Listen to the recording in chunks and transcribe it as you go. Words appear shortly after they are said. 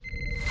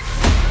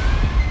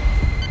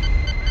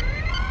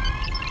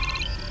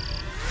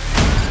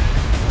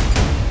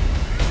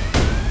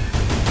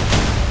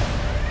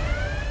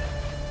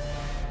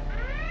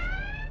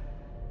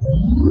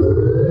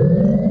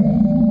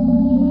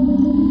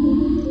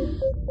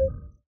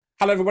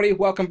Hello, everybody.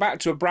 Welcome back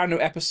to a brand new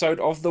episode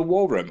of The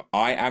War Room.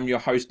 I am your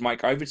host,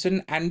 Mike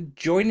Overton, and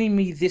joining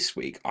me this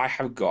week, I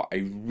have got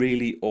a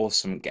really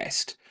awesome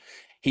guest.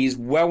 He's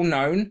well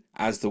known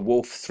as the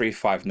Wolf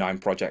 359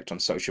 Project on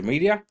social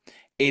media.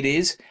 It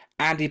is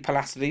Andy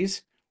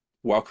Poulastides.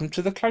 Welcome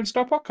to the Clone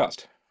Star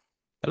podcast.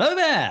 Hello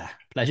there.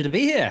 Pleasure to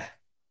be here.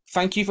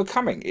 Thank you for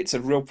coming. It's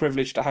a real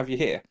privilege to have you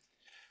here.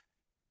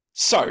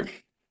 So,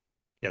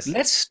 Yes.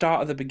 let's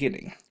start at the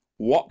beginning.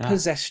 What Ah.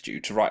 possessed you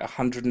to write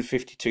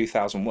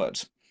 152,000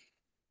 words?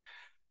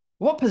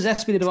 What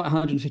possessed me to write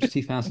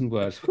 152,000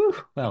 words? Whew.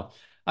 Well,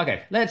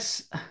 okay,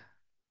 let's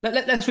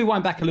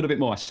rewind back a little bit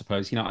more, I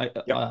suppose. Yep.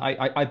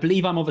 I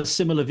believe I'm of a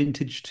similar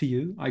vintage to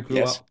you. I grew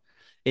Yes. up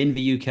in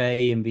the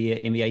UK in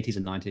the 80s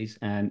and 90s,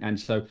 and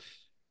so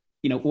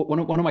one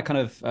of my kind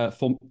of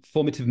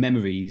formative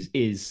memories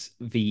is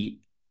the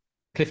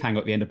cliffhanger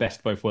at the end of Best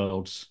of Both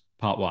Worlds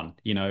Part One.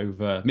 The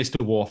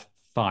Mr. Worf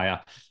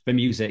fire, the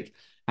music,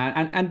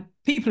 and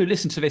people who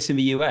listen to this in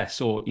the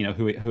US or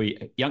who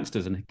are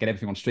youngsters and get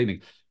everything on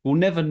streaming will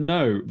never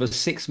know the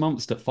 6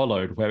 months that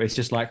followed, where it's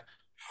just like,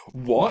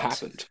 What what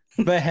happened?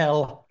 the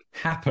hell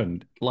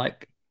happened?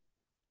 Like,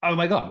 oh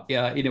my god,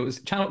 yeah, it was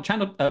channel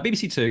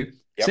BBC Two,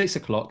 Yep. 6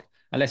 o'clock,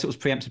 unless it was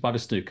preempted by the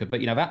snooker. But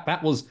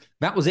that was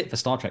it for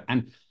Star Trek,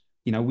 and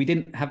we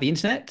didn't have the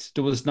internet.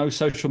 There was no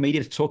social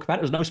media to talk about it.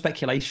 There was no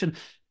speculation.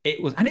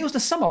 It was the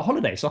summer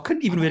holiday, so I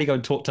couldn't even really go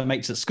and talk to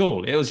mates at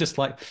school. It was just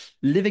like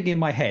living in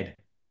my head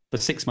for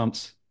 6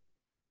 months,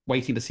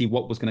 waiting to see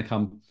what was going to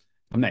come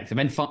next. And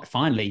then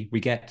finally, we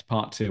get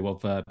part two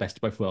of Best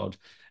of Both Worlds,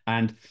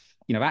 and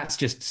that's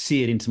just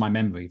seared into my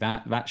memory.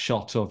 That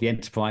shot of the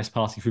Enterprise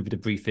passing through the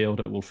debris field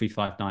at Wolf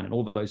 359 and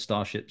all of those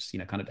starships,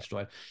 kind of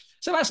destroyed.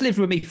 So that's lived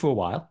with me for a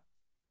while,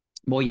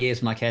 more years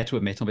than I care to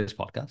admit on this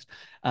podcast.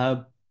 Uh,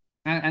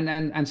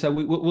 and so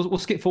we'll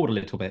skip forward a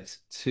little bit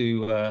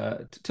to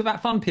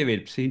that fun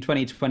period between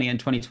 2020 and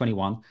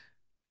 2021.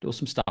 There was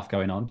some stuff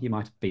going on. You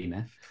might have been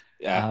there.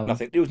 Yeah, Um,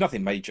 nothing. It was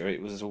nothing major.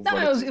 It was all no, it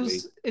relatively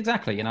was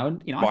exactly, and I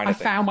minor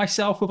found things.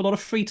 myself with a lot of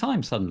free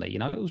time suddenly,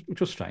 which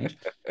was strange.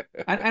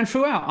 And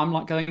throughout, I'm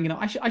like going,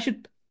 I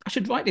should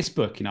write this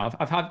book.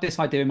 I've had this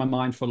idea in my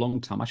mind for a long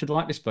time. I should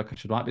write this book. I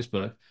should write this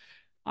book.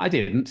 I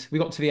didn't. We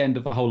got to the end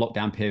of the whole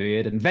lockdown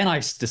period, and then I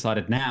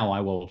decided now I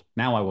will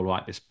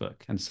write this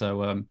book. And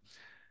so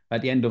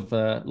at the end of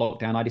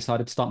lockdown, I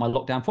decided to start my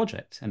lockdown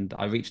project, and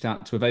I reached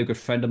out to a very good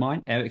friend of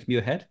mine, Eric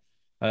Muirhead,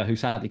 who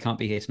sadly can't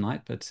be here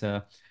tonight, but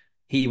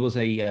he was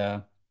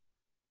cut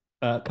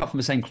from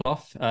the same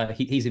cloth.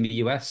 He's in the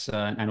US,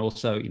 and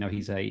also,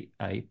 he's a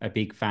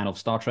big fan of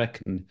Star Trek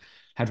and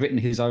had written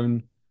his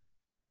own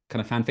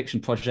kind of fan fiction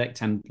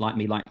project. And like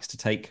me, likes to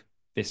take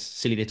this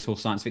silly little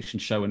science fiction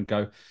show and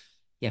go,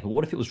 yeah, but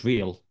what if it was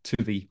real to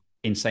the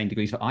insane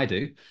degrees that I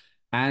do?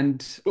 And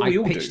But I we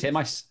all pitched do. him.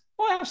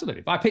 Well,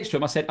 absolutely. But I pitched to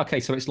him. I said, okay,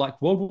 so it's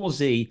like World War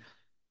Z,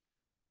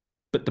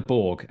 but the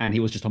Borg, and he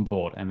was just on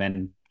board. And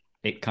then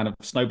it kind of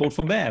snowballed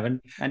from there.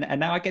 And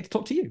now I get to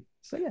talk to you.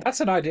 So yeah. That's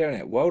an idea,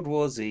 isn't it? World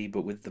War Z,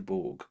 but with the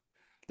Borg.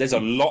 There's a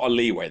lot of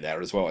leeway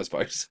there as well, I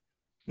suppose.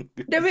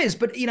 There is,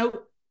 but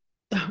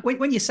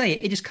when you say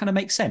it, it just kind of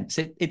makes sense.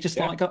 It just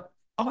Yeah. like,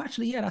 oh,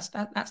 actually, yeah,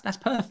 that's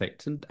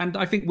perfect. And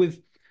I think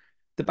with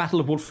the Battle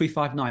of Wolf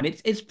 359,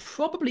 it's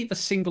probably the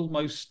single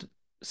most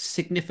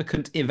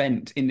significant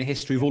event in the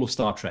history of all of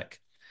Star Trek.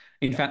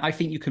 In Yeah. fact, I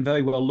think you can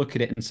very well look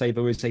at it and say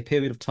there is a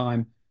period of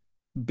time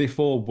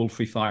before Wolf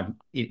 359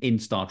 in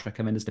Star Trek,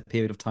 and then there's the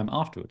period of time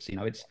afterwards.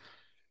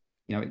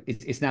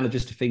 It's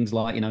analogous to things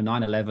like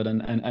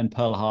 9/11 and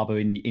Pearl Harbor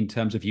in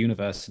terms of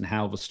universe and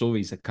how the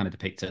stories are kind of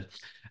depicted.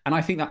 And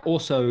I think that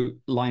also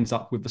lines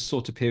up with the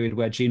sort of period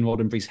where Gene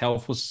Roddenberry's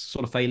health was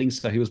sort of failing,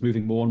 so he was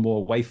moving more and more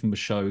away from the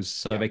shows.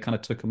 So Yeah. they kind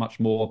of took a much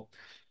more,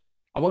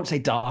 I won't say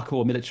darker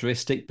or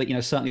militaristic, but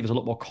certainly there's a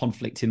lot more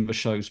conflict in the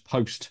shows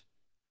post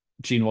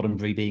Gene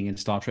Roddenberry being in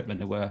Star Trek than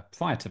there were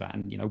prior to that.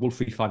 And Wolf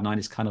 359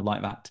 is kind of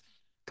like that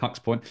crux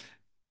point,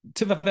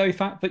 to the very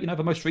fact that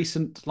the most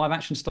recent live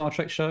action Star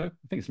Trek show,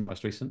 I think it's the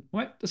most recent,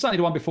 right? Certainly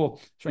the one before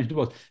Strange New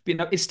Worlds,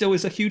 but it still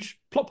is a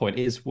huge plot point.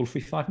 It is Wolf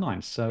 359.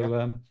 Yeah. So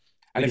we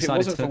And if it decided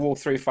wasn't for to, War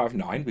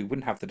 359, we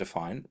wouldn't have the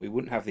Defiant, we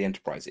wouldn't have the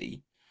Enterprise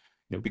E,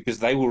 you know, because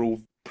they were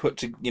all put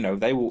to,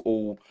 they were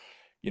all,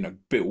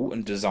 built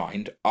and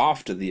designed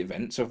after the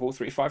events of War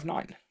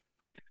 359.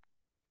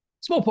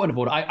 small point of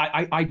order.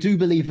 I do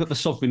believe that the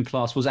Sovereign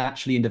class was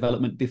actually in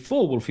development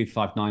before Wolf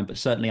 359, but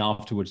certainly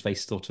afterwards they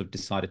sort of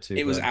decided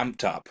It was to.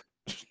 amped up.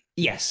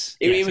 Yes,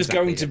 It yes, was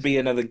going exactly, to yes. be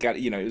another,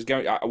 it was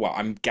going, well,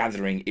 I'm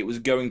gathering it was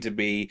going to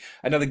be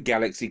another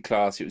Galaxy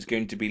class. It was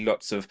going to be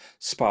lots of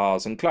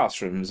spas and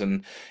classrooms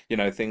and,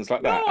 things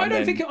like that. No, I And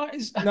don't think then, it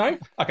is. no,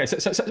 Okay,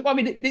 well, I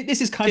mean,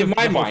 this is kind in of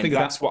my the whole mind, thing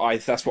about.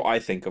 that's what I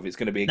think of. It's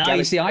going to be a No, you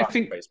Galaxy see, I class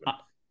think replacement.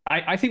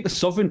 I think the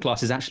Sovereign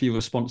class is actually a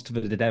response to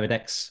the David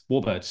X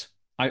Warbirds.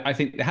 I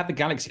think they had the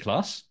Galaxy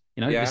class,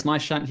 Yeah. this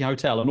nice shanty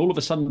hotel, and all of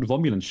a sudden the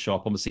Romulans show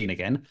up on the scene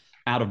again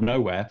out of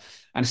nowhere,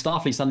 and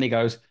Starfleet suddenly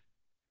goes,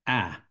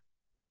 ah,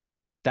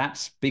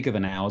 that's bigger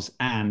than ours,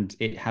 and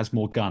it has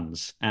more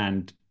guns,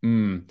 and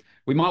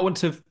we might want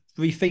to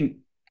rethink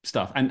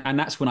stuff, and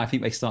that's when I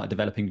think they started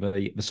developing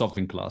the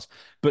sovereign class.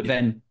 But Yeah.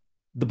 then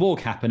the Borg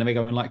happened, and they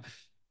go like,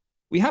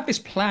 we have this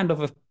plan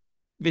of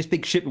this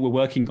big ship that we're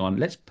working on.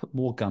 Let's put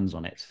more guns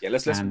on it. Yeah,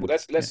 let's let's And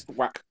let's yeah, let's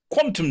whack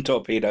quantum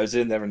torpedoes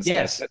in there instead.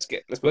 yes, Let's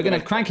put we're them going to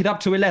everywhere. crank it up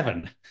to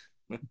 11.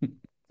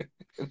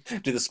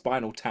 Do the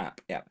spinal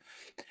tap. Yeah.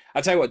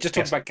 I'll tell you what, just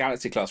talking Yes. about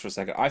Galaxy Class for a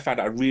second, I found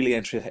out a really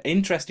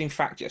interesting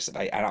fact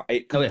yesterday, and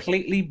it Oh yes.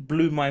 completely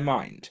blew my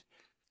mind.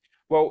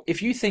 Well,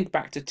 if you think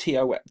back to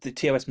the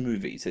TOS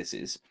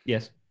movies,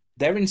 Yes.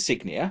 their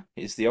insignia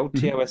is the old Hmm.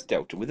 TOS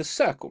Delta with a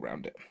circle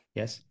round it,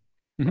 Yes.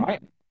 Hmm.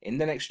 right? In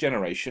the next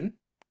generation,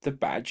 the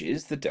badge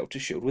is the Delta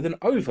shield with an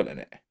oval in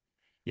it.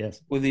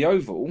 Yes. Well, the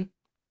oval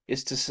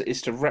is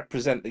to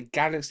represent the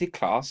Galaxy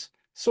Class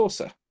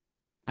saucer.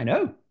 I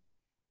know.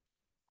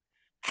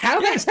 How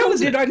Yeah, the it's cool, hell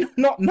isn't did it?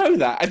 I not know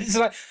that? And it's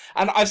like,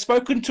 and I've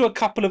spoken to a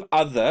couple of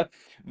other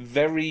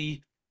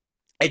very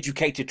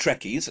educated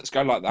Trekkies, let's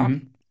go like that. Hmm.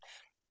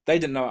 They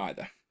didn't know it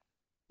either.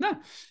 No,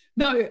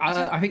 no.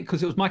 I think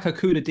because it was Mike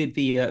Okuda did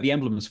the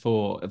emblems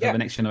for Yeah. the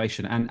next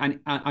generation, and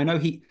I know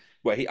he.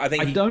 Well, I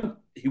think I don't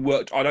he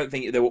worked. I don't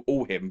think they were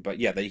all him, but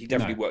yeah, he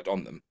definitely no. worked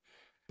on them.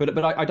 But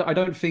I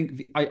don't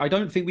think I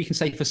don't think we can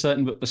say for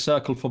certain that the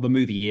circle for the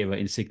movie era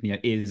insignia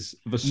is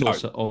the No.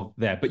 saucer of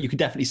there. But you can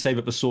definitely say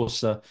that the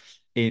saucer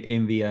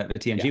in the Yeah.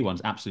 TNG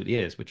ones absolutely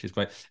is, which is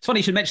great. It's funny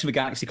you should mention the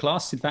Galaxy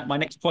class. In fact, my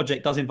next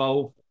project does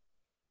involve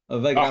the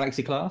Oh,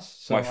 Galaxy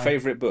class, my so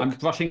favorite I'm book.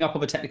 brushing up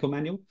on the technical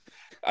manual.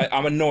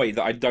 I'm annoyed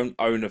that I don't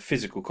own a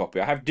physical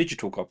copy. I have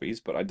digital copies,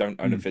 but I don't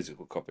own a Mm.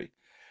 physical copy.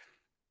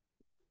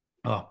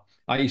 Oh,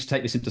 I used to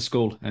take this into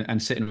school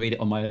and sit and read it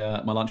on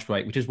my lunch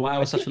break, which is why I I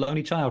was do. such a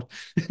lonely child.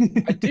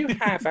 I do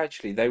have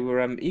actually. They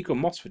were Eagle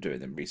Moss were doing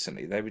them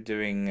recently. They were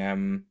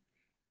doing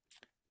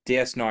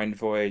DS9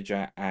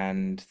 Voyager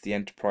and the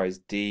Enterprise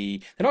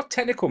D. They're not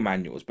technical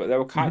manuals, but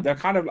they're Mhm.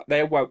 kind of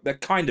they're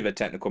kind of a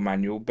technical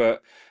manual,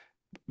 but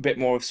a bit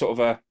more of sort of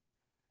a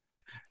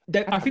I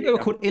I don't think they were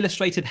know. called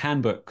illustrated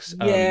handbooks,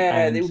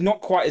 Yeah, they and were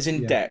not quite as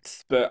in yeah,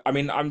 depth, but I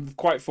mean, I'm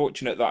quite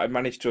fortunate that I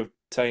managed to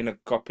obtain a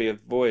copy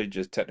of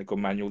Voyager's technical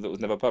manual that was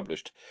never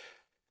published.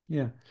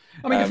 yeah.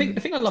 I mean,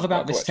 the thing I Which love is quite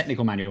about this quite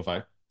technical manual,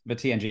 though, the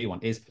TNG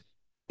one, is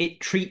it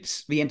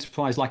treats the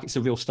Enterprise like it's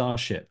a real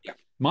starship. yeah.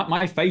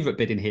 My favorite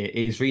bit in here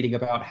is reading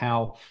about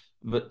how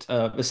that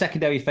the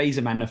secondary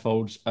phaser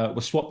manifolds were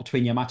swapped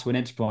between Yamato and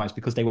Enterprise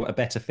because they were a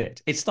better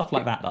fit. It's stuff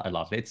like that I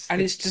love.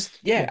 And it's just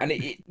yeah, Yeah, and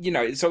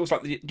it's almost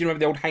like do you remember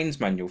the old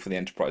Haynes manual for the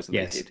Enterprise that they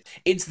yes. did?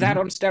 It's that Mhm.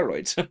 on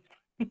steroids.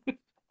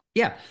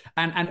 Yeah,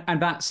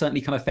 and that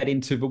certainly kind of fed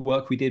into the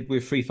work we did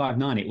with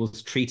 359. It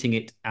was treating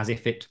it as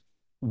if it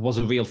was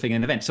a real thing in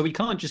an event. So we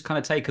can't just kind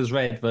of take as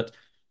read that,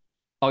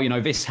 oh,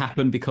 this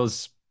happened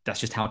because that's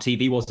just how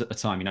TV was at the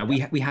time.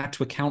 Yeah. We had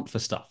to account for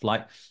stuff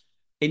like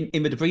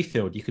in the debris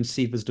field, you can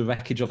see there's the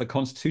wreckage of a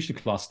Constitution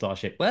class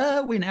starship.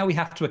 Well, we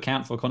have to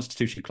account for a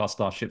Constitution class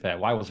starship there.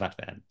 Why was that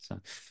there? So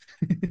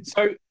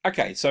So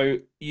okay, so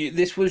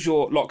this was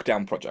your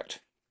lockdown project.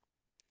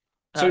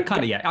 So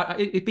kind of yeah.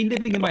 It'd been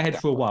living in my head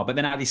lockdown for a while, project. but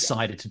then I Yeah,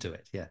 decided to do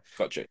it. Yeah.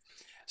 gotcha.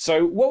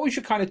 So what was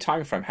your kind of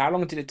time frame? How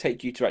long did it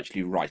take you to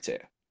actually write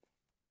it?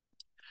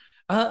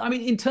 I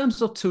mean, in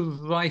terms of to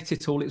write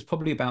it all, it was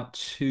probably about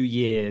 2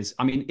 years.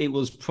 I mean, it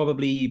was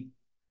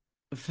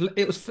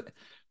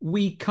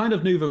we kind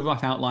of knew the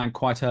rough outline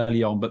quite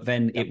early on, but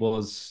then Yeah, it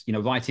was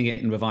writing it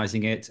and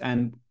revising it.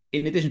 And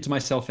in addition to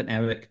myself and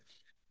Eric,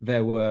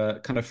 there were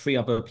kind of three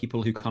other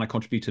people who kind of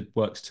contributed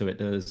works to it.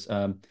 There's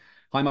Haimar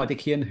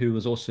Dikian, who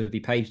was also the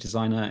page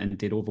designer and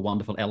did all the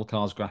wonderful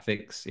LCARS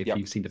graphics, if yeah,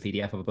 you've seen the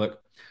PDF of the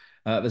book.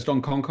 There's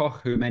John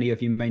Concoch, who many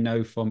of you may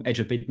know from Edge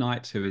of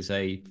Midnight, who is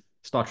a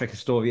Star Trek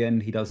historian.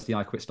 He does the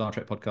I Quit Star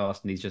Trek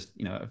podcast, and he's just,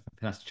 a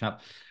fantastic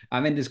chap.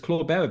 And then there's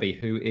Claude Berube,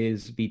 who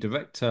is the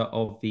director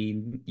of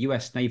the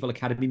US Naval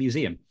Academy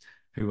Museum,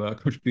 who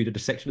contributed a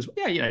section as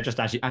well. Yeah, just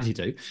as you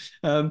do.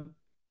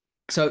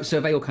 So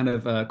they all kind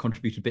of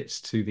contributed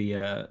bits to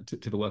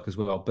the work as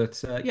well.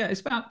 But yeah,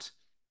 it's about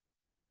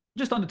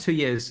just under 2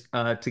 years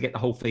to get the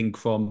whole thing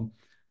from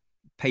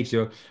page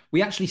zero.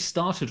 We actually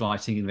started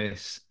writing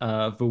this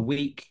the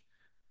week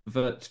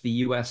that the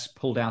US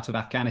pulled out of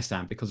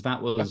Afghanistan because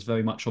that yeah, was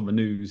very much on the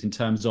news in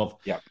terms of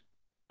yeah.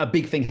 a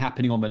big thing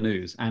happening on the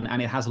news,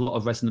 and it has a lot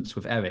of resonance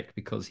with Eric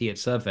because he had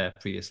served there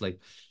previously.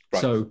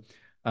 Right. So,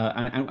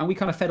 and we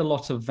kind of fed a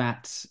lot of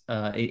that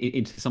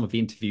into some of the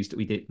interviews that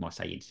we did. Well, I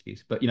say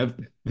interviews, but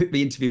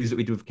the interviews that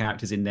we did with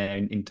characters in there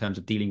in terms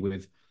of dealing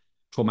with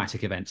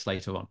traumatic events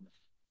later on.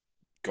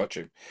 Got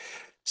you.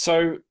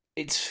 So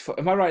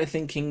am I right in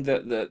thinking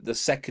that the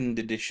second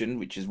edition,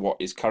 which is what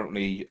is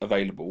currently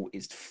available,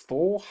 is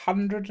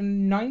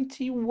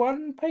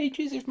 491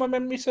 pages, if my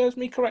memory serves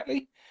me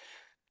correctly?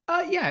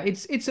 Yeah,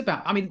 it's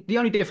about. I mean, the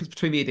only difference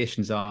between the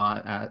editions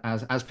are,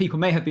 as people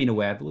may have been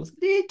aware, there was a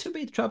little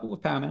bit of trouble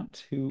with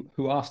Paramount, who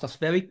asked us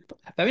very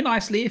very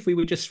nicely if we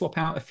would just swap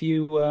out a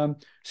few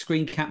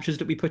screen captures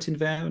that we put in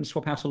there and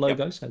swap out a Yep.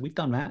 logo. So we've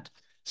done that.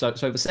 So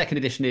the second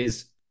edition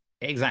is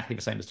exactly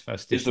the same as the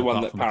first Is the edition, one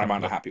apart that from a couple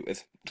Paramount are of happy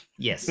with.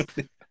 yes,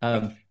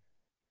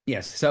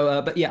 yes.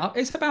 So but yeah,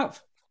 it's about.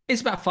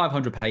 it's about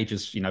 500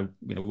 pages,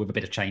 with a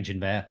bit of change in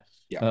there,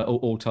 Yeah.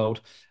 all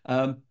told.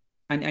 Um,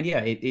 and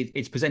yeah,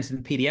 it's presented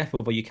in PDF,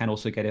 although you can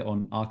also get it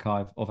on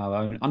archive of our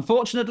own.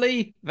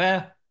 Unfortunately,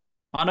 there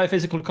are no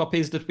physical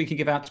copies that we can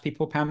give out to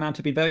people. Paramount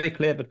have been very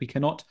clear that we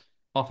cannot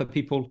offer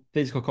people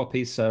physical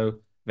copies, so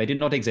they do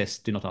not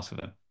exist. Do not ask for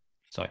them.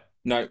 Sorry.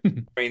 No,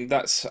 I think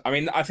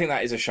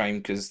that is a shame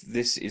because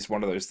this is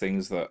one of those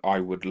things that I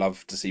would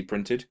love to see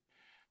printed.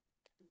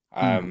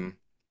 Mm. Um,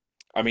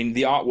 I mean,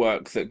 the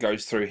artwork that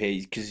goes through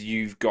here, because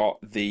you've got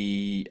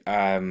there's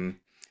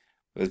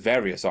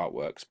various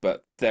artworks,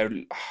 but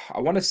I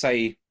want to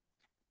say,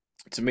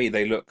 to me,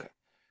 they look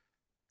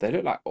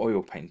like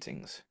oil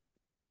paintings.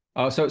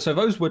 Oh, so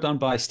those were done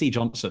by Steve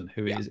Johnson,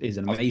 who Yeah, is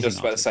an I was amazing just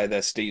about to say artist.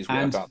 they're Steve's work,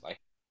 And aren't they?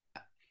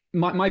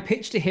 my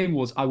pitch to him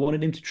was I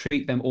wanted him to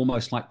treat them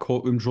almost like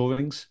courtroom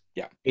drawings.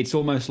 Yeah. It's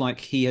almost like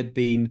he had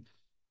been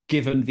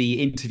given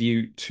the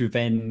interview to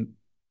then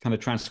kind of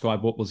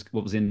transcribe what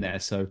was in there.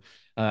 So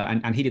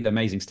and he did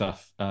amazing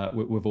stuff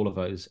with all of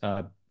those.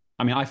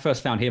 I mean, I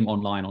first found him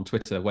online on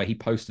Twitter where he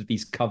posted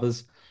these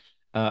covers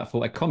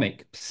for a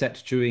comic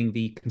set during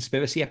the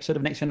conspiracy episode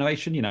of Next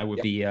Generation,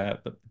 with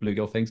Yep. the Blue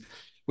Girl things,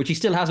 which he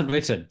still hasn't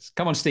written.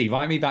 Come on, Steve,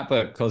 write me that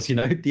book because the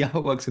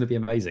artwork's going to be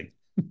amazing.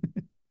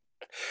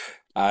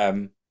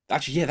 Um,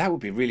 Actually, yeah, that would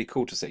be really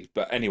cool to see.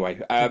 But anyway,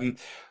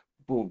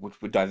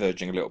 we're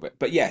diverging a little bit.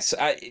 But yes,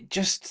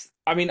 just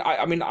I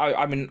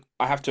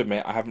have to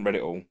admit, I haven't read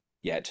it all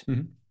yet,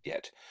 Mhm.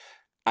 yet.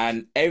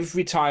 And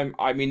every time,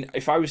 I mean,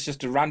 if I was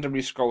just to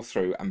randomly scroll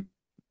through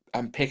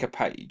and pick a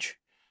page,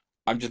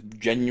 I'm just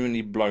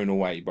genuinely blown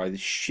away by the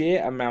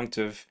sheer amount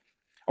of,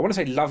 I want to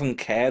say love and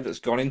care that's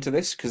gone into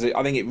this, because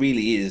I think it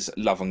really is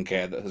love and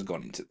care that has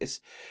gone into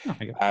this. Oh,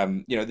 there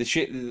you go. The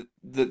shit,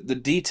 the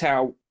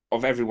detail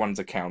of everyone's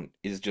account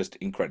is just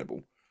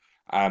incredible.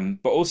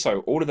 But also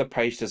all of the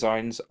page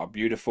designs are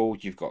beautiful.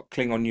 You've got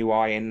Klingon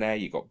UI in there,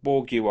 you've got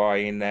Borg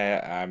UI in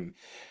there.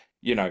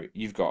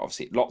 You've got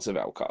obviously lots of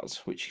Elcars,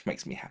 which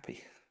makes me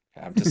happy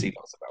to see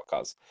lots of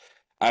Elcars.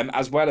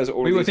 As well as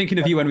all We of were these. thinking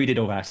of you when we did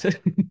all that.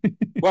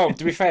 Well,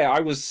 to be fair,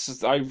 I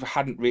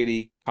hadn't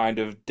really kind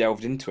of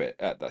delved into it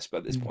at this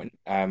point.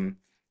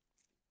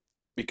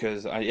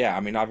 Because yeah, I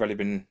mean, I've only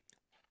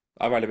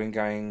been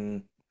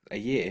going a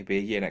year. It'll be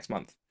a year next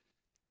month.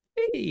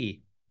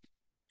 Hey.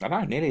 I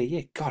know, nearly a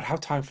year. God, how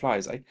time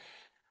flies, eh?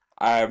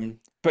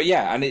 But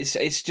yeah, and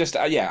it's just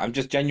yeah, I'm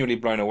just genuinely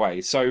blown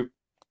away. So,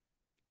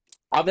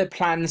 are there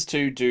plans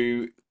to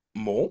do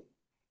more?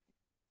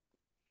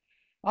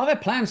 Are there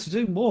plans to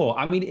do more?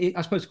 I mean,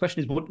 I suppose the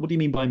question is, what do you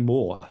mean by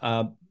more?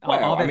 Are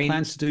Well, I there mean,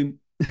 plans to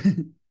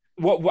do?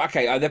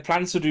 okay, are there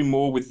plans to do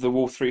more with the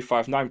Wall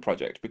 359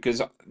 project?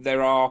 Because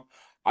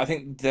I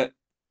think that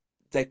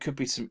there could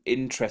be some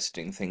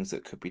interesting things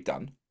that could be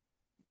done.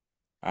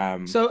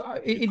 So,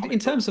 With in comic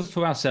terms of books.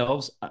 for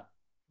ourselves,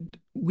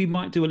 we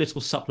might do a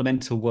little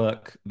supplemental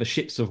work, the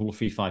ships of All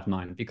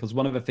 359, because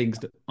one of the things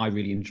that I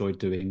really enjoyed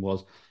doing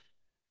was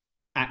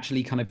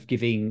actually kind of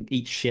giving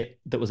each ship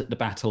that was at the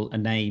battle a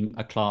name,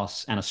 a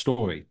class, and a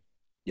story.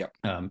 Yep.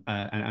 And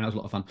it was a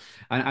lot of fun.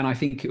 And I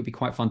think it would be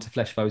quite fun to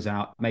flesh those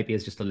out, maybe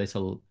as just a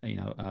little,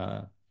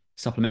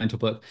 supplemental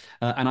book.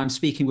 And I'm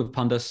speaking with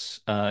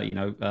Pundus,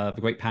 the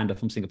great panda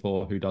from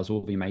Singapore, who does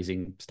all the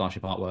amazing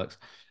Starship artworks,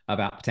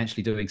 about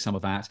potentially doing some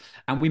of that.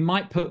 And we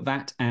might put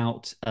that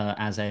out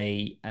as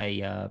a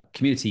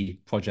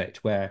community project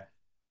where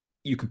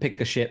you can pick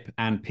a ship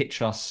and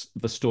pitch us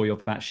the story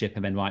of that ship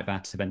and then write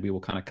that, and then we will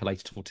kind of collate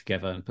it all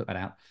together and put that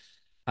out.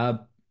 Uh,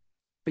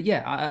 but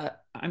yeah,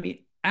 I mean,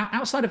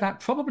 outside of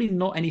that, probably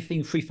not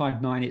anything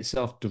 359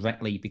 itself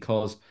directly,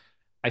 because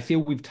I feel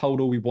we've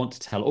told all we want to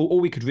tell. All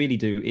we could really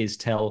do is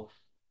tell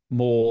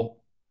more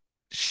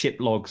ship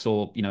logs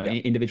or Yep.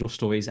 individual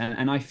stories,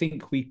 and I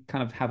think we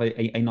kind of have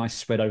a nice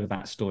spread over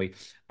that story.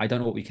 I don't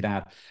know what we could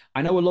add.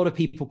 I know a lot of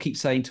people keep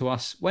saying to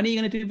us, when are you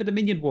going to do the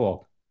Dominion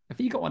War? I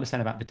think you got to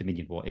understand about the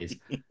Dominion War is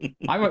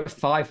I wrote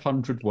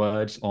 500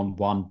 words on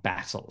one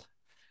battle.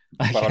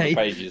 500 Okay,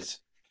 pages.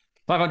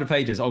 500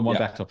 pages on one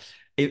Yeah. battle.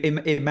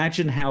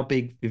 Imagine how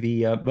big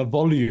the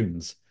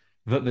volumes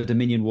that the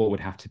Dominion War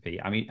would have to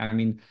be. I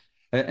mean,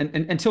 and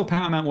until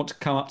Paramount want to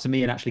come up to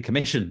me and actually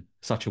commission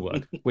such a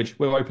work, which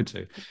we're open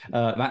to,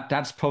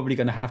 that's probably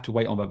going to have to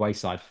wait on the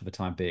wayside for the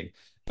time being.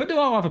 But there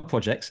are other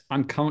projects.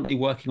 I'm currently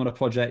working on a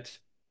project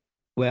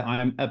where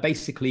I'm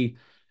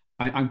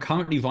I'm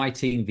currently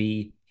writing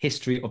the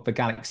history of the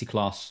Galaxy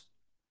class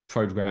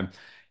program,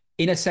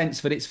 in a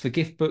sense that it's the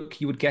gift book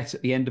you would get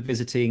at the end of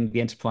visiting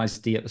the Enterprise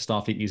D at the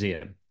Starfleet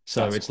Museum.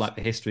 So That's it's like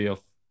awesome. the history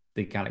of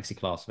the Galaxy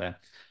class there.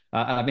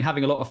 And I've been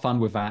having a lot of fun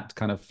with that,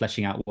 kind of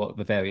fleshing out what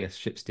the various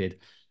ships did.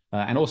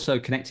 And also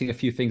connecting a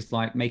few things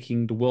like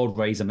making the World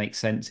Razor make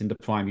sense in the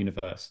Prime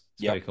universe.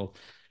 It's very Yep. cool.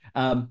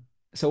 Um,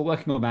 so we're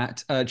working on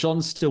that.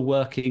 John's still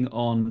working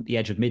on The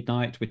Edge of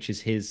Midnight, which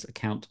is his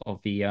account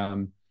of the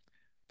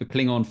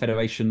Klingon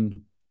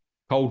Federation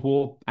Cold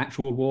War,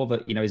 actual war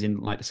that is in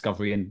like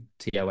Discovery and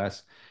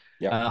TOS.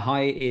 Yep.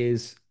 High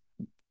is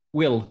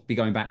will be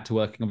going back to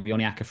working on the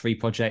Oniaka 3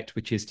 project,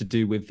 which is to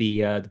do with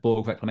the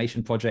Borg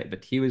Reclamation project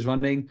that Hugh is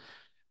running.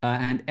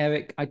 And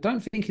Eric, I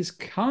don't think is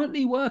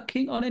currently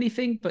working on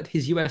anything, but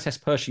his USS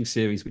Pershing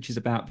series, which is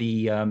about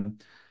the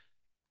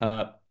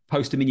uh,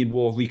 post-Dominion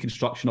War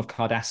reconstruction of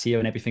Cardassia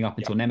and everything up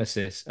Yep. until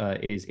Nemesis,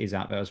 is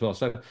out there as well.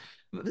 So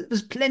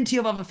there's plenty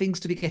of other things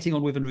to be getting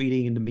on with and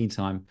reading in the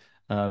meantime.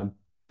 But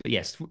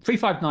yes,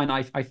 359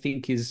 I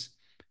think is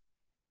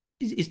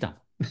done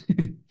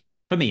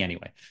for me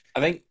anyway. I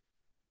think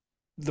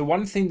the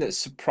one thing that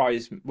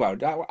surprised me, well,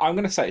 I'm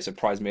going to say it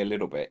surprised me a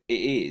little bit. It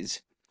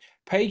is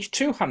page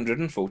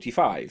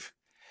 245,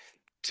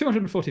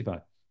 245.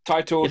 You'd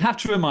titled have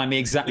to remind me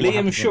exactly what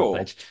Liam happens on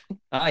that Shaw. page.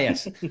 Ah,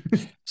 yes.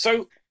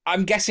 So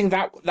I'm guessing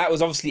that that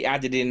was obviously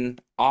added in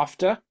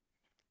after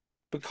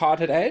Picard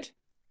had aired.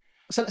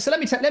 So let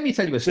me tell you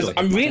a Because story,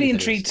 I'm Mike. Let me really tell you a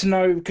intrigued to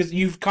story. know, because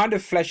you've kind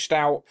of fleshed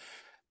out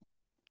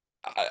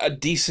a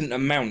decent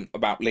amount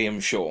about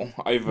Liam Shaw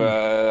over,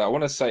 Hmm. I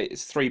want to say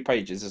it's 3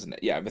 pages, isn't it?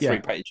 Yeah, over three Yeah.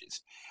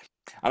 pages.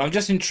 And I'm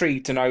just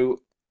intrigued to know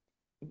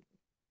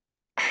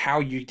how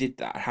you did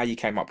that, how you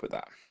came up with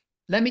that.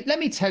 Let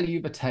me tell you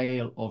the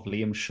tale of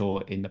Liam Shaw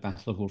in the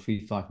Battle of War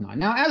 359.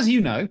 Now, as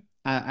you know,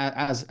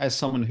 as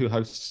someone who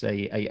hosts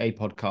a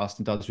podcast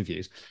and does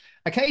reviews,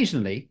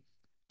 occasionally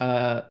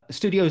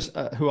studios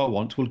who I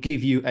want will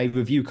give you a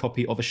review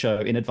copy of a show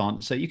in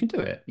advance so you can do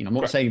it. You know, I'm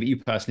not Correct. saying that you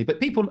personally, but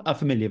people are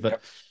familiar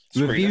that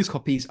Yep. review Screeners.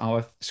 copies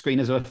are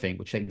screeners are a thing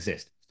which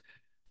exist.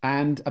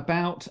 And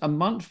about a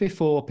month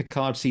before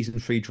Picard season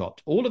three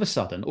dropped, all of a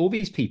sudden, all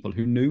these people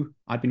who knew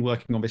I'd been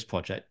working on this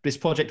project,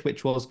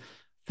 which was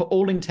for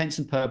all intents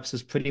and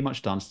purposes pretty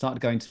much done, started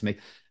going to me,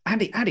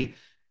 Andy, you're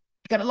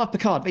gonna love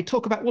Picard. They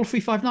talk about Wolf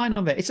 359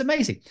 on there. It's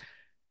amazing.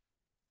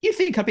 You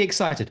think I'd be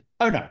excited?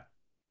 Oh no.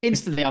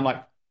 Instantly, I'm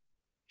like,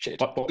 Shit.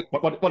 what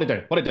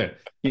do? What do?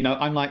 You know,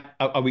 I'm like,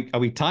 are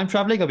we time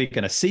traveling? Are we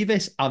going to see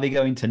this? Are they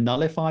going to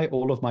nullify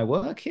all of my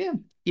work here?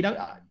 You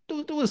know,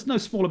 there was no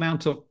small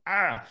amount of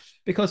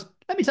because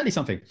let me tell you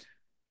something.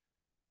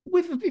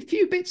 With a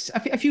few bits,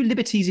 a few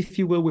liberties, if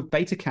you will, with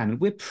beta canon,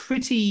 we're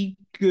pretty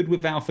good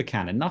with alpha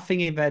canon.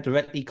 Nothing in there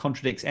directly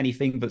contradicts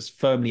anything that's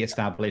firmly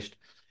established.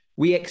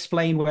 We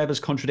explain where there's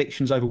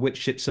contradictions over which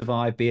ships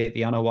survive, be it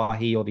the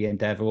Anawahi or the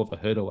Endeavour or the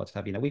Hood or what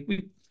have you. You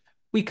know,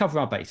 we cover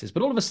our bases.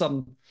 But all of a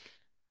sudden,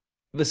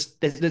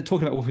 they're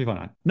talking about Wolf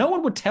 359. No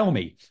one would tell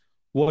me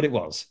what it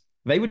was.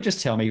 They would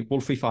just tell me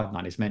Wolf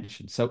 359 is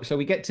mentioned. So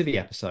we get to the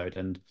episode,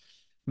 and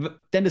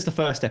then there's the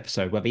first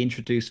episode where they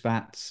introduce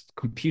that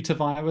computer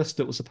virus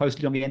that was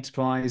supposedly on the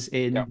Enterprise Yeah.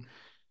 in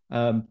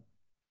um,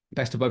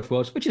 Best of Both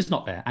Worlds, which is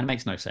not there and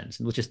makes no sense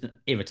and was just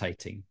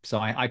irritating. So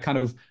I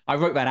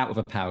wrote that out with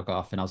a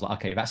paragraph and I was like,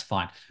 okay, that's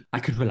fine. I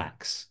could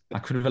relax. I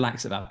could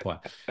relax at that point.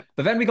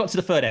 But then we got to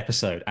the third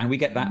episode and we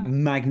get that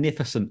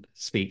magnificent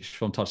speech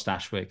from Todd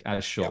Stashwick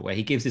as Shaw, Yep. where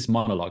he gives this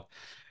monologue.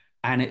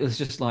 And it was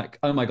just like,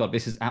 oh my God,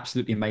 this is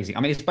absolutely amazing. I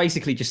mean, it's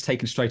basically just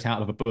taken straight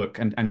out of a book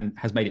and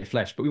has made it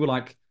flesh. But we were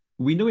like,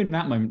 we knew in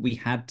that moment we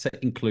had to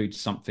include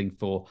something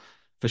for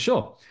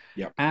sure.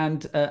 Yep.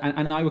 And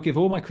I will give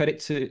all my credit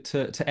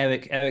to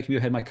Eric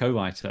Muirhead, my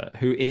co-writer,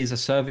 who is a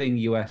serving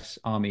U.S.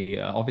 Army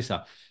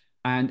officer,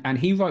 and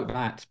he wrote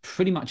that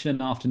pretty much in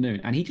an afternoon,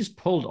 and he just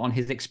pulled on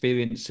his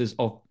experiences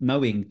of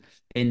knowing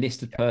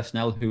enlisted Yep.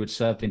 personnel who had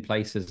served in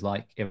places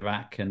like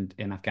Iraq and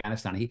in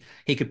Afghanistan.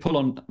 He could pull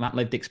on that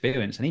lived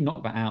experience, and he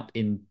knocked that out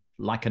in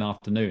like an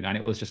afternoon, and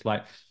it was just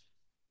like,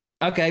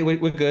 okay,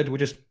 we're good. We'll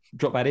just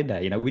drop that in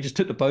there. You know, we just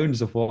took the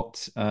bones of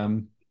what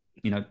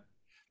you know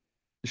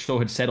Shaw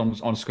had said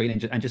on screen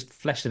and just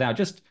fleshed it out,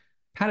 just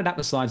padded out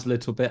the sides a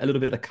little bit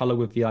of color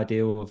with the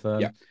idea of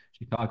Yep.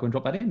 Chicago and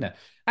drop that in there.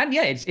 And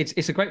yeah,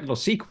 it's a great little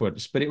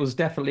sequence, but it was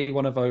definitely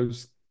one of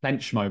those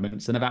clench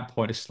moments. And at that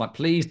point, it's like,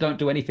 please don't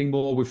do anything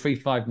more with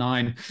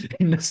 359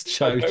 in this I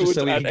show, don't just want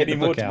so to we add can get any the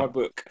more book to my out.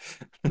 book.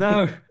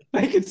 No,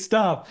 make it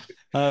stop.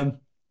 But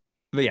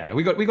yeah,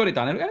 we got it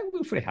done, and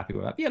we're pretty happy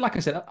with that. Yeah, like I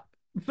said,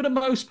 for the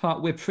most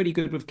part, we're pretty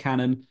good with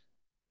canon.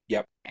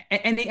 Yep.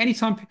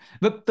 Anytime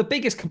the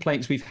biggest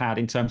complaints we've had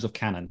in terms of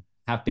canon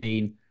have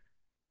been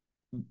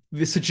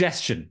the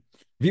suggestion,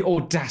 the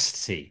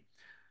audacity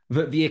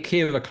that the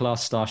Akira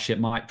class starship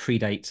might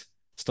predate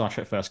Star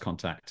Trek First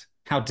Contact.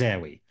 How dare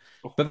we?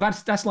 Oh, But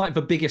that's like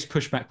the biggest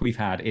pushback we've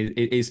had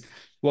is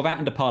well, that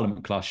and the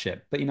Parliament class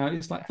ship. But you know,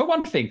 it's like for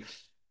one thing,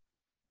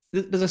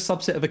 there's a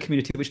subset of a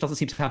community which doesn't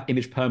seem to have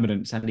image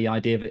permanence and the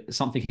idea that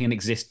something can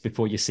exist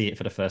before you see it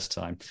for the first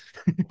time.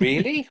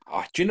 really?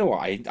 Oh, do you know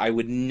what? I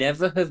would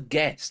never have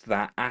guessed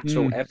that at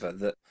all, Mm, ever,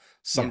 that yeah.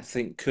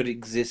 something could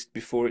exist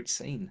before it's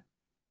seen.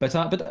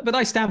 But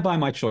I stand by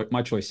my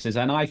choices,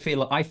 and I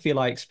feel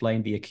I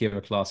explained the Akira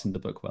class in the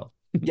book well.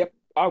 Yep.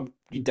 Oh,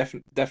 you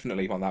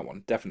definitely on that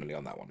one. Definitely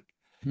on that one.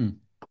 Hmm.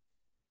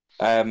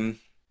 Um,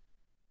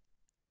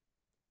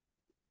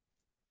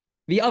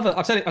 The other,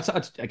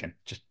 again,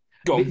 just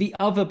go on. the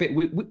other bit,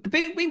 the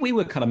bit we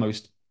were kind of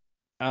most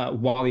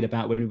worried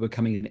about when we were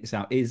coming this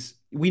out is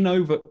we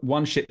know that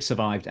one ship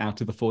survived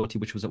out of the 40,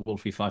 which was at Wall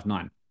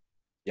 359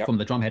 Yep. from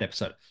the Drumhead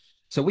episode.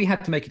 So we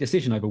had to make a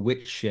decision over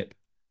which ship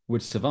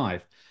would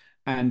survive.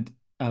 And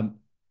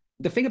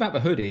the thing about the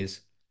Hood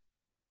is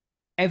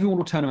everyone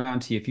will turn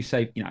around to you if you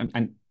say, you know,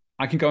 and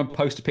I can go and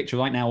post a picture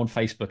right now on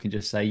Facebook and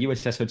just say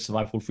USS Hood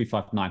Survival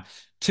 359.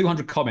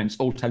 200 comments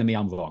all telling me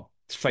I'm wrong.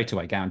 Straight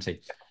away,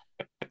 guarantee.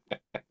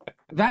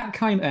 That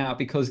came out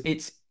because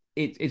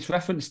it's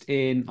referenced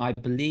in, I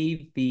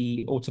believe,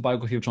 the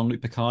autobiography of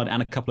Jean-Luc Picard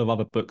and a couple of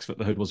other books that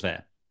the Hood was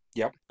there.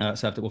 Yep.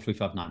 Served at War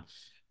 359.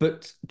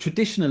 But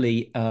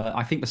traditionally,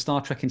 I think the Star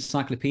Trek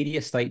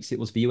Encyclopedia states it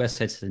was the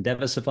USS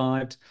Endeavour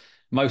survived,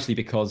 mostly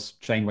because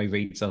Janeway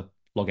reads a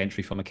log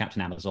entry from a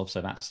Captain Amazov,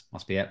 so that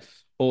must be it.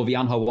 Or the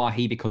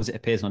Unhawaii because it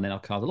appears on their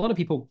card. A lot of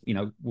people,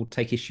 will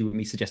take issue with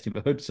me suggesting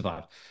the Hood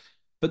survived.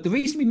 But the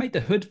reason we made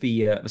the Hood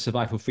the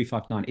survival of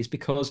 359 is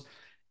because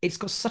it's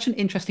got such an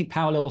interesting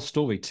parallel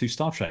story to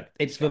Star Trek.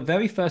 It's the Yep.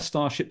 very first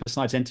starship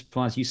besides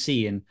Enterprise you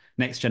see in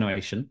Next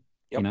Generation.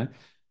 You Yep. know,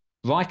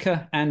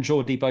 Riker and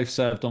Geordi both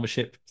served on the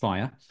ship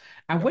prior.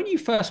 And Yep. when you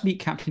first meet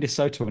Captain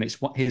DeSoto, and it's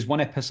his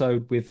one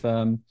episode with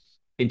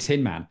in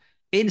Tin Man,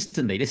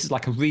 instantly this is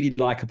like a really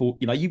likable.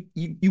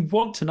 You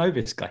want to know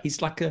this guy.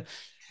 He's like an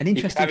He could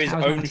interesting, have his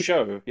own charismatic.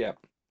 show. Yeah.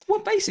 Well,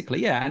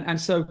 basically, yeah. And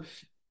so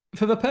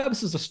for the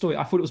purposes of the story,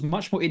 I thought it was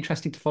much more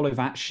interesting to follow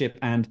that ship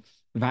and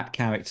that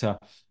character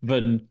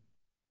than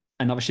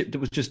another ship that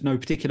was just no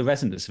particular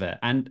resonance there.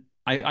 And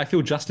I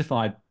feel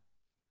justified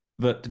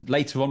that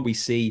later on we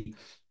see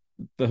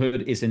the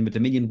Hood is in the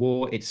Dominion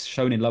War. It's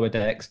shown in Lower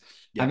Decks,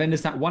 and Yep. then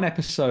there's that one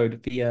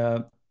episode,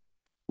 the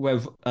where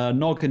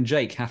Nog and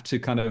Jake have to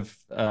kind of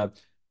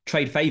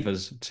trade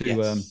favors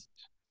Yes.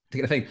 to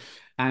get a thing.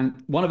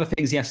 And one of the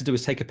things he has to do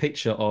is take a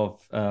picture of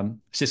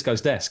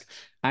Cisco's desk,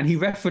 and he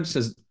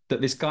references that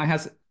this guy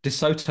has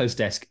DeSoto's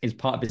desk is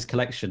part of his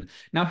collection.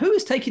 Now, who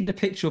is taking the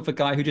picture of the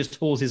guy who just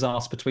hauls his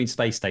ass between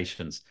space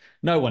stations?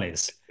 No one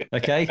is.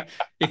 Okay,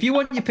 if you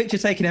want your picture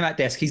taken in that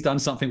desk, he's done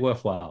something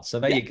worthwhile. So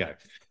there Yeah. you go.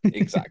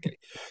 Exactly.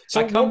 I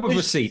So come what with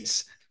was?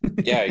 receipts.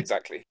 Yeah,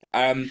 exactly.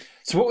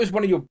 So what was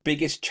one of your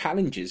biggest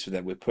challenges for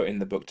them with putting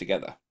the book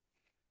together?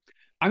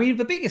 I mean,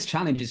 the biggest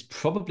challenge is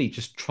probably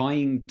just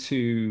trying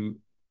to.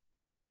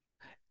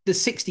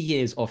 There's 60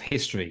 years of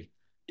history,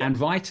 Yep. and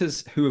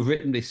writers who have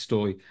written this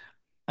story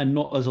are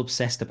not as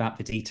obsessed about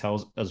the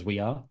details as we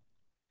are.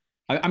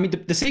 I mean,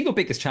 the single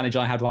biggest challenge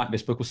I had writing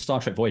this book was Star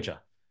Trek Voyager,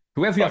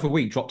 who every Right. other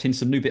week dropped in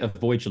some new bit of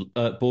Voyager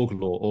Borg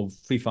lore or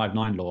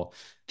 359 lore,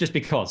 just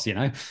because,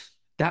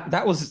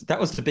 that was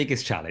the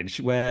biggest challenge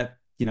where.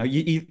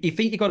 You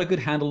think you got a good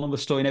handle on the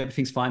story and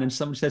everything's fine, and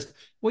someone says,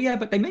 "Well, yeah,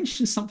 but they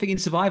mentioned something in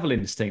Survival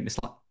Instinct." It's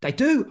like they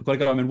do. I've got to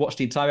go home and watch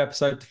the entire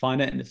episode to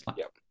find it, and it's like,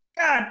 Yep.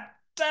 God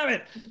damn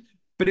it!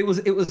 But it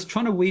was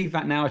trying to weave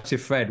that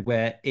narrative thread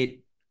where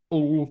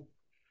all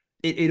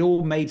it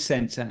all made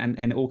sense and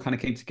it all kind of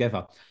came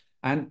together.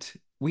 And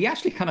we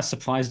actually kind of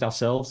surprised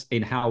ourselves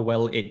in how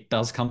well it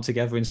does come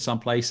together in some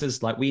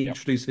places. Like we Yep.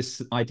 introduced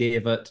this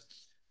idea that.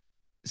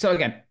 So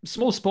again,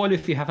 small spoiler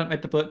if you haven't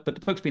read the book, but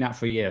the book's been out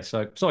for a year.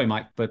 So sorry,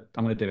 Mike, but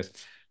I'm going to do this.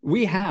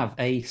 We have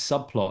a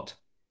subplot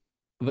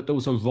that there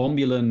was a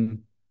Romulan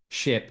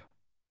ship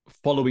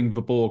following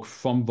the Borg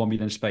from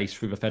Romulan space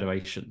through the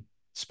Federation,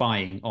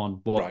 spying on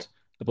Right. what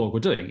the Borg were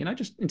doing,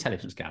 just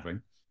intelligence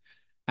gathering.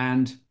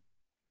 And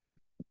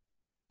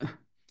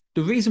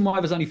the reason why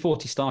there's only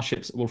 40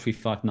 starships at Wolf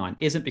 359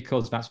 isn't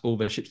because that's all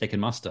the ships they can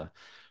muster.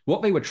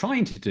 What they were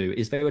trying to do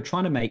is they were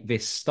trying to make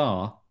this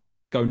star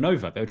go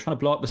nova. They were trying to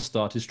blow up the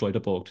star to destroy the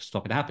Borg to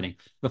stop it happening.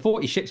 The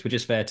 40 ships were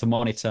just there to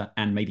monitor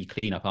and maybe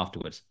clean up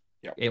afterwards.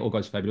 Yep. It all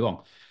goes very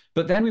wrong.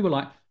 But then we were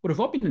like, well,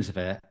 the Romulans are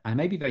there, and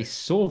maybe they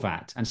saw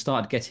that and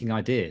started getting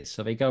ideas.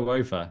 So they go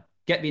over,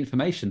 get the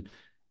information,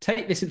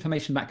 take this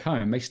information back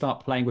home. They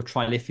start playing with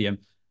trilithium,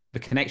 the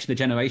connection to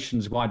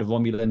generations, why the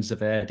Romulans are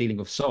there, dealing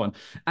with so on.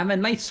 And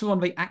then later on,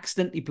 they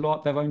accidentally blow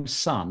up their own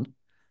sun.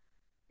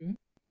 Mhm.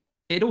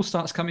 It all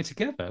starts coming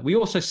together. We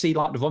also see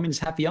like the Romulans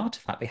have the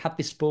artifact. They have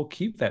this Borg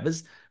cube there.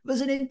 There's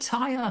an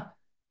entire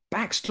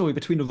backstory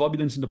between the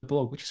Romulans and the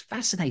Borg, which is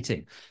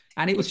fascinating.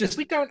 And it was Except just,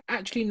 we don't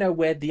actually know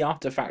where the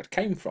artifact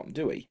came from,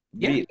 do we?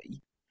 yeah,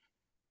 Really?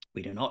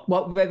 we do not.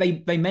 Well,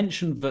 they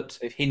mentioned that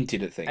They've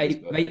hinted at things, a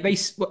but they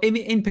well,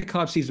 in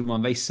Picard season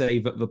one they say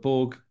that the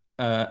Borg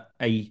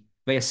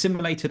they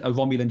assimilated a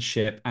Romulan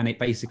ship and it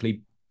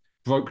basically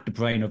broke the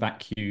brain of that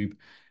cube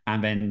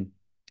and then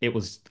it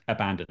was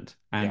abandoned.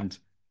 yeah. And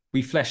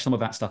we fleshed some of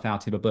that stuff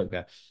out in the book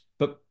there.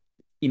 But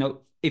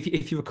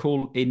if you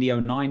recall in the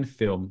 '09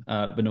 film,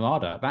 The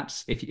Narada,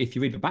 that's if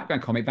you read the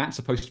background comic, that's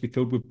supposed to be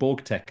filled with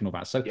Borg tech and all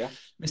that. So Yeah.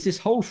 there's this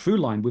whole through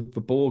line with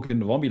the Borg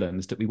and the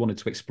Romulans that we wanted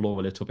to explore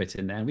a little bit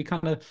in there. And we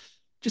kind of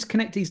just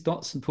connect these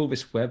dots and pull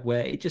this web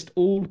where it just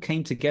all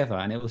came together.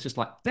 And it was just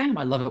like, damn,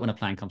 I love it when a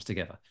plan comes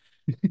together.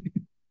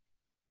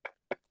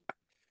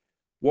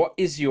 What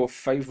is your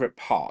favorite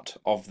part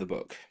of the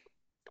book?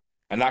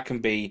 And it can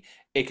be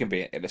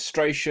an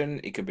illustration,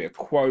 it could be a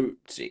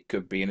quote, it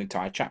could be an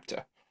entire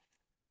chapter.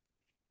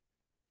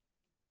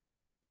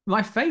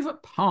 My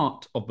favorite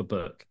part of the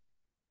book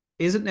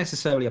isn't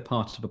necessarily a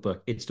part of the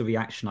book, it's the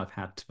reaction I've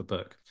had to the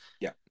book.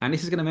 Yeah. And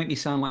this is going to make me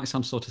sound like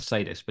some sort of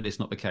sadist, but it's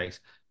not the case.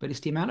 But it's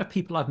the amount of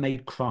people I've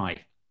made cry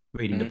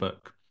reading the Mhm.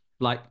 book.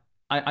 Like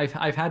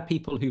I've had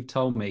people who've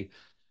told me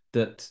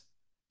that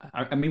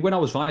I mean, when I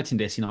was writing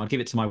this, I'd give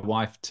it to my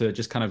wife to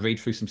just kind of read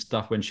through some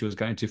stuff when she was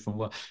going to from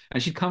work,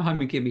 and she'd come home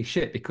and give me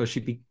shit because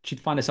she'd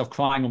find herself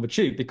crying on the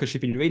tube because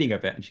she'd been reading a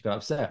bit and she got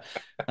upset.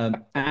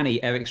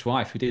 Annie, Eric's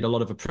wife, who did a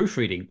lot of the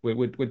proofreading,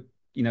 would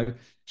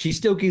she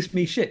still gives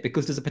me shit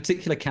because there's a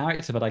particular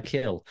character that I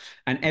kill,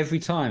 and every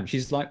time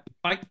she's like,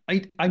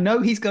 I know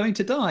he's going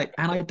to die,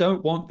 and I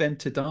don't want them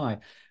to die.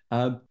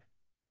 Um,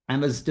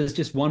 and there's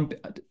just one.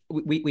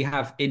 We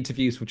have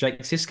interviews with Jake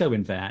Sisko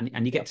in there,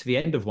 and you get Yep. to the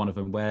end of one of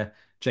them where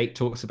Jake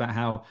talks about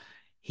how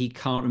he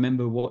can't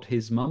remember what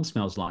his mum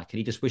smells like, and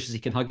he just wishes he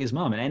can hug his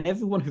mum. And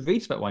everyone who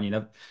reads that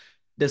one,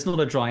 there's not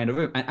a dry in a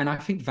room. And I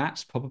think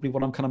that's probably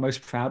what I'm kind of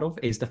most proud of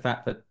is the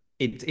fact that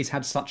it's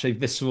had such a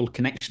visceral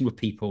connection with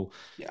people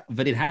Yeah.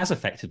 that it has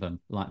affected them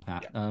like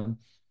that. Yeah.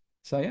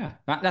 So yeah,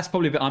 that's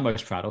probably what I'm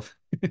most proud of.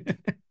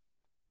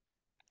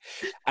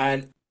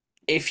 And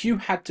if you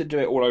had to do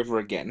it all over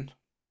again,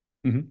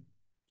 Mhm.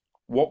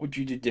 what would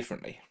you do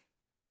differently?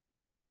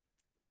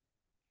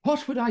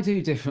 What would I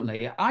do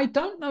differently? I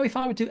don't know if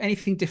I would do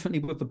anything differently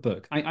with the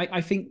book.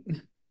 I think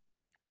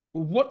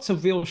what's a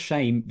real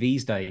shame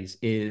these days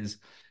is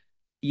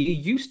you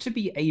used to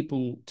be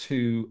able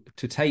to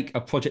take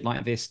a project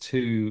like this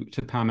to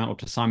Paramount or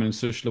to Simon and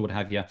Schuster or what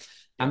have you, and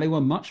Yep. they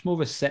were much more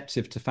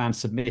receptive to fan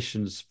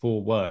submissions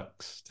for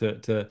works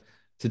to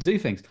do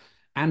things,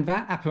 and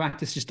that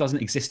apparatus just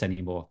doesn't exist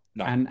anymore.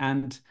 No.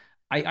 And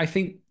I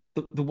think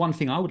the one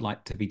thing I would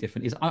like to be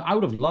different is I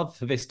would have loved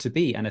for this to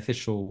be an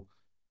official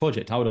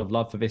project. I would have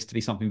loved for this to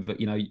be something that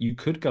you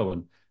could go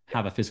and Yep.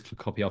 have a physical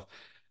copy of,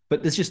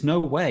 but there's just no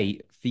way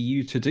for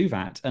you to do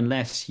that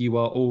unless you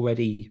are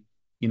already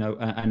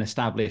an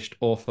established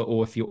author,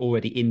 or if you're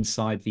already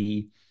inside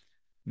the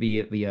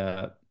the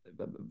uh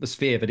the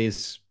sphere that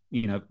is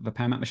the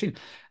Paramount machine.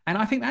 And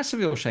I think that's a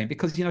real shame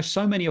because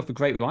so many of the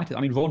great writers,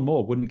 I mean, Ron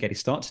Moore wouldn't get his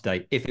start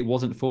today if it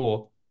wasn't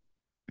for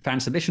fan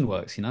submission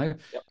works. Yep.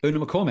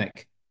 Una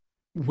McCormick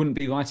wouldn't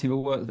be writing the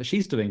work that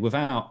she's doing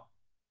without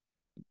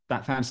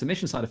that fan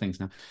submission side of things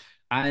now.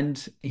 And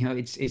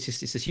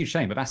it's a huge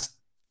shame, but that's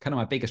kind of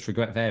my biggest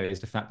regret there is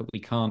the fact that we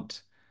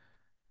can't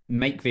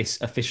make this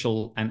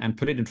official and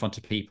put it in front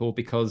of people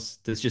because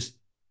there's just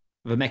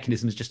the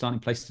mechanisms just aren't in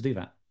place to do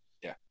that.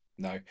 Yeah.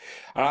 No. And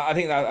I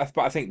think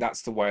but I think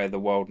that's the way of the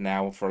world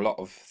now for a lot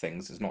of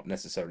things. It's not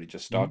necessarily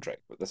just Star Mhm. Trek,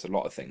 but there's a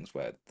lot of things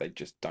where they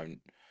just don't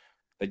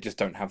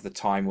have the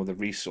time or the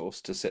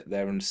resource to sit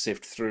there and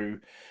sift through,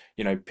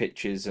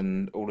 pitches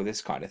and all of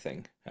this kind of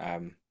thing.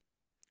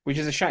 Which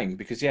is a shame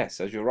because yes,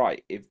 as you're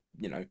right, if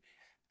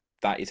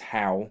that is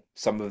how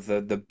some of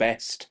the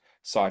best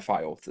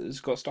sci-fi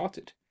authors got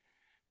started.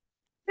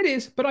 It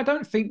is, but I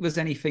don't think there's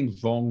anything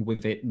wrong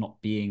with it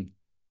not being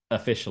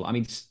official. I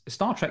mean,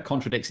 Star Trek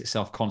contradicts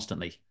itself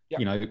constantly.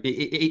 Yep.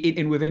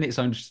 In within its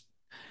own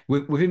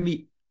within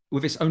the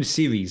with its own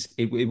series,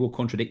 it will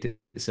contradict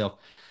itself.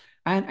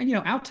 And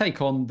our take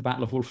on the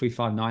Battle of Wolf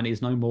 359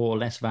 is no more or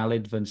less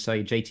valid than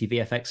say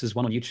JTVFX's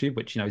one on YouTube,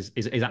 which is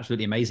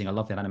absolutely amazing. I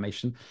love that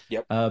animation.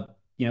 Yep. Uh,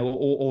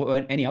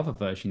 or any other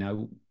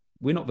version.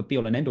 We're not the be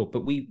all and end all,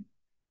 but we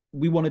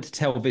wanted to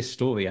tell this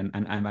story, and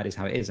that is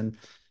how it is. And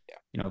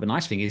Yeah. the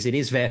nice thing is it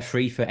is there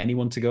free for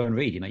anyone to go and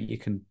read. You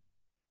can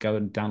go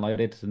and download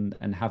it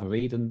and have a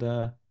read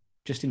and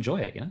just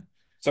enjoy it.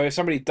 So if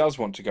somebody does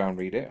want to go and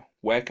read it,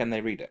 where can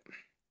they read it?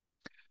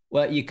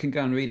 Well, you can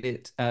go and read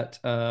it at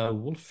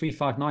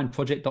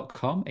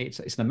wolf359project.com. It's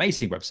an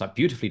amazing website,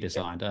 beautifully Yep.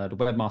 designed. The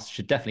webmaster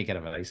should definitely get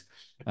a raise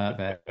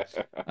there.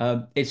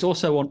 It's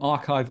also on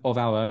Archive of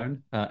Our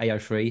Own,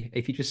 AO3.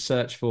 If you just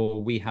search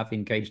for We Have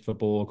Engaged the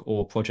Borg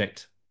or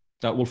Project,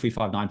 Wolf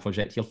 359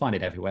 Project, you'll find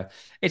it everywhere.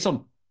 It's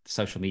on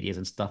social medias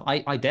and stuff.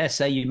 I dare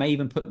say you may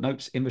even put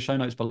notes in the show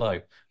notes below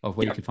of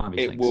where you Yep. can find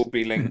these It will links.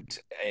 be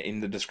linked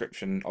in the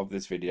description of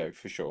this video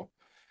for sure.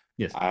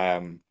 Yes.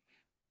 Um,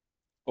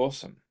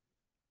 awesome.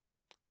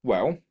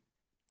 Well,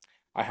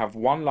 I have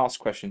one last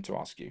question to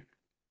ask you.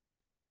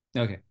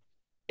 Okay.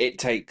 It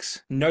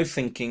takes no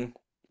thinking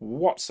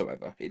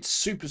whatsoever. It's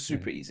super,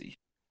 super Okay. easy.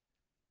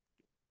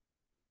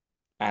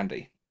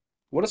 Andy,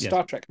 what does Yes.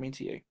 Star Trek mean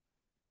to you?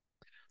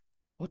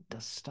 What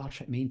does Star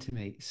Trek mean to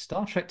me?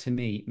 Star Trek to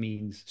me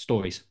means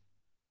stories.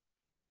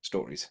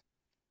 Stories.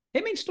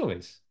 It means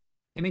stories.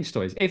 It means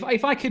stories. If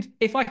I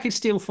could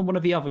steal from one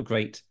of the other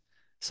great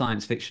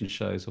science fiction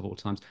shows of all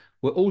times,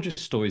 we're all just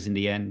stories in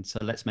the end. So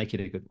let's make it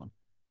a good one.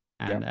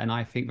 Yeah. And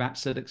I think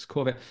that's at its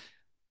core of it.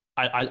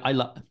 I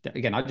love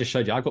again. I just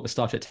showed you. I've got the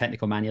Star Trek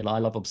technical manual. I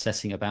love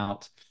obsessing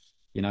about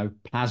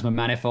plasma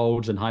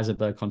manifolds and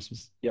Heisenberg Yep.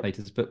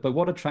 constantes. But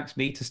what attracts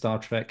me to Star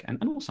Trek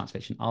and all science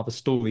fiction are the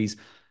stories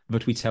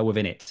that we tell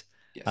within it.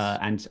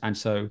 Yes. And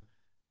so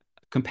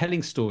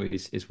compelling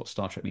stories is what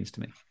Star Trek means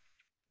to me.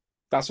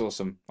 That's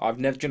awesome. I've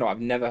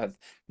never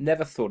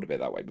thought of it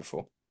that way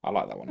before. I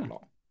like that one a Oh,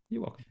 lot.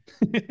 you're welcome.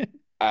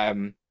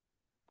 Um,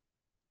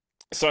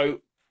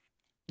 so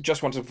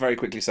just want to very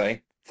quickly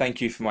say thank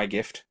you for my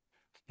gift.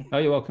 Oh,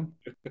 you're welcome.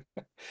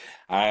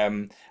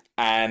 Um,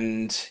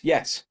 and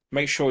yes,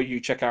 make sure you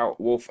check out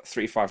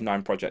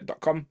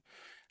wolf359project.com.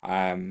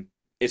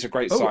 It's a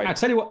great Oh, I site.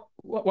 tell you what.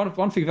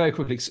 one thing very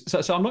quickly.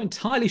 So I'm not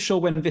entirely sure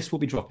when this will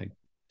be dropping.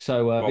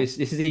 So Well, this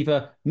is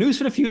either news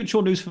for the future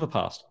or news for the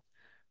past.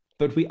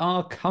 But we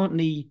are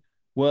currently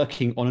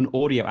working on an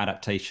audio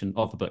adaptation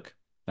of the book.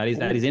 That is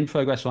ooh, in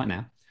progress right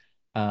now.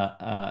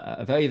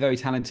 A very, very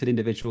talented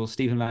individual,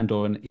 Stephen Van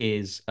Doren,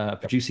 is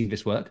producing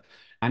this work,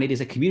 and it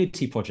is a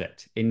community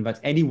project in that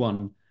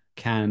anyone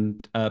can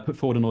put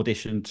forward an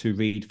audition to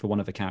read for one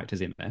of the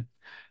characters in there.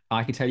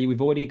 I can tell you,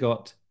 we've already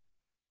got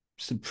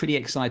some pretty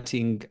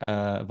exciting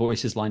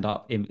voices lined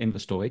up in the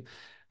story.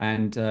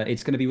 And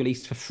it's going to be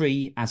released for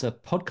free as a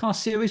podcast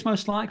series,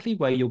 most likely,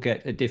 where you'll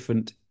get a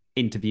different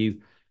interview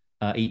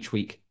each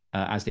week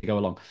as they go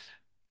along.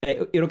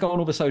 It'll go on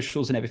all the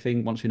socials and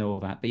everything once we know all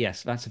that. But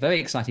yes, that's a very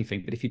exciting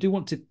thing. But if you do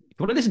want to, if you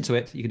want to listen to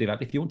it, you can do that.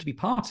 But if you want to be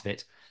part of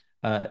it,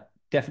 uh,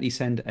 definitely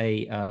send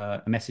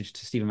a message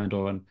to Stephen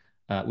Mandoran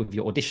with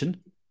your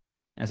audition,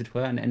 as it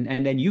were,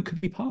 and then you can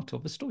be part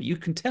of the story. You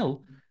can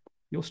tell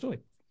your story.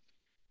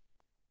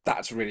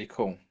 that's really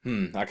cool.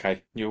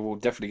 Okay, you will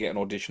definitely get an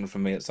audition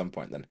from me at some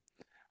point then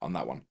on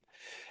that one.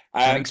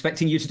 I'm Um,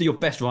 expecting you to do your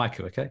best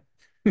Riker, okay?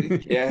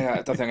 yeah,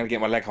 I don't think I'm gonna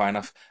get my leg high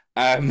enough.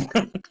 Um,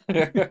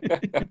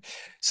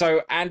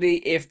 so Andy,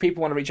 if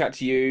people want to reach out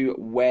to you,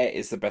 where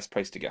is the best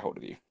place to get hold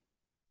of you?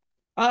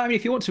 I mean,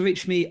 if you want to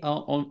reach me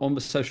on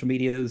the social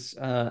medias,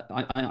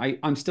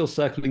 I'm still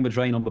circling the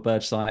drain on the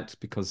Bird site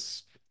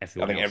because I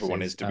everyone think else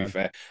everyone is, is. to be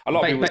fair. A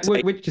lot of people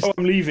say, We're "Oh, just.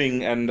 I'm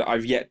leaving," and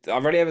I've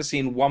only ever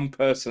seen one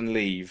person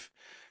leave.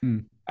 Hmm.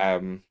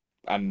 Um,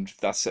 and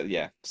that's it.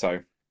 Yeah.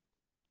 So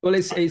Well,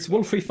 it's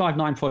Wolf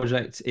 359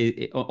 project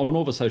on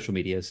all the social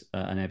medias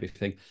and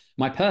everything.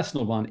 My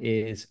personal one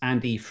is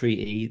Andy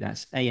 3E.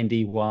 That's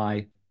Andy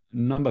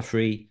number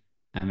three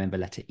and then the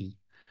letter E,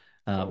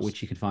 awesome.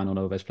 which you can find on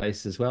all those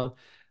places as well.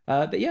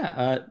 But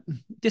yeah,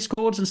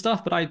 Discords and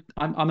stuff. But I'm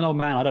an old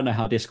man. I don't know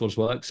how Discords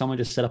work. Someone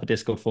just set up a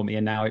Discord for me,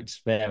 and now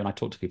it's there, and I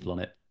talk to people on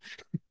it.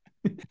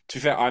 To be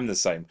fair, I'm the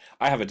same.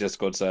 I have a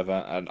Discord server,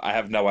 and I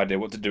have no idea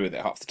what to do with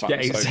it half the Yeah,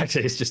 time. So,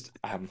 exactly. It's just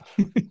um,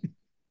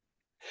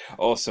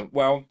 awesome.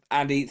 Well,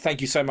 Andy,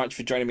 thank you so much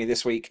for joining me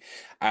this week.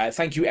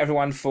 Thank you,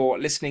 everyone, for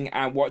listening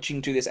and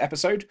watching to this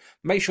episode.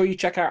 Make sure you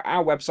check out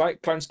our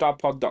website,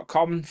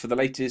 clonestarpod.com, for the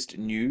latest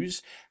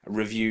news,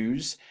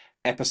 reviews,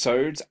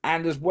 episodes,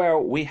 and as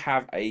well, we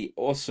have a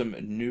awesome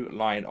new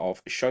line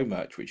of show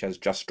merch which has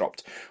just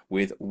dropped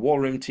with War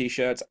Room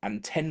t-shirts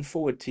and 10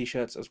 Forward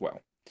t-shirts as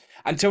well.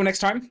 Until next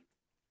time,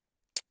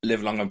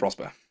 live long and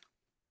prosper.